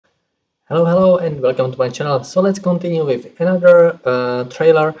Hello and welcome to my channel. So let's continue with another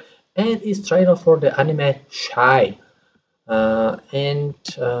trailer, and it's trailer for the anime Shy. What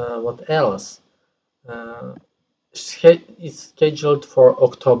else? Uh, it's scheduled for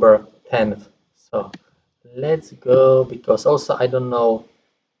October 10th. So let's go, because also I don't know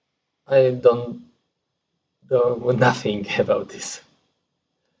nothing about this.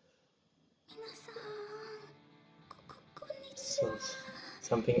 So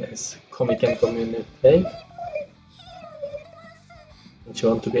something as comic and communicate. Don't you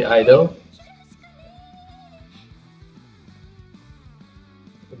want to be idol?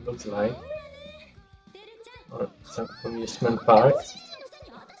 It looks like, or some amusement park.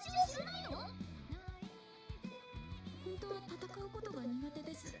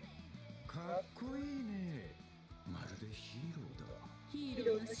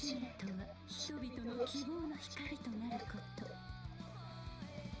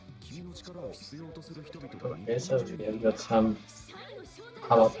 Okay, so we have got some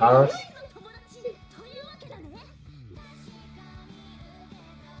avatars.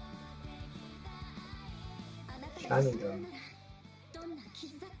 Shining Girl.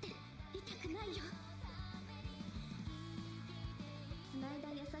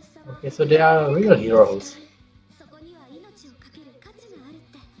 Okay, so they are real heroes.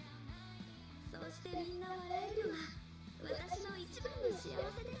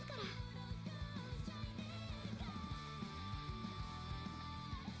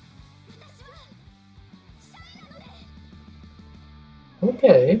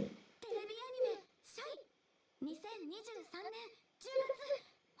 Okay.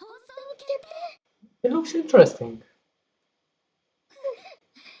 It looks interesting.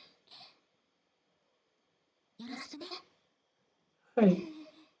 Hi.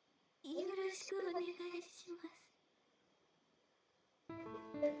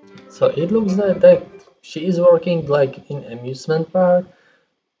 So it looks that she is working like in amusement park.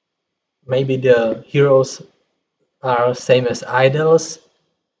 Maybe the heroes are same as idols,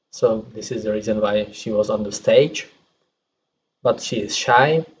 so this is the reason why she was on the stage. But she is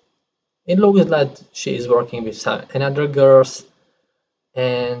shy. It looks like she is working with some another girls,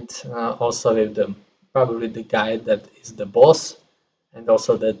 and also with the probably the guy that is the boss, and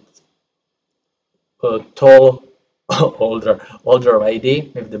also that tall older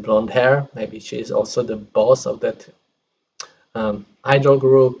lady with the blonde hair. Maybe she is also the boss of that idol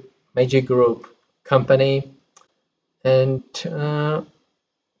group, magic group company. And yeah,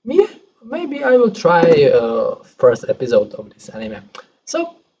 maybe I will try first episode of this anime.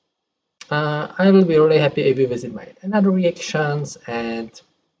 So I will be really happy if you visit my another reactions, and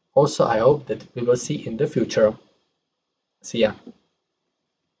also I hope that we will see in the future. See ya.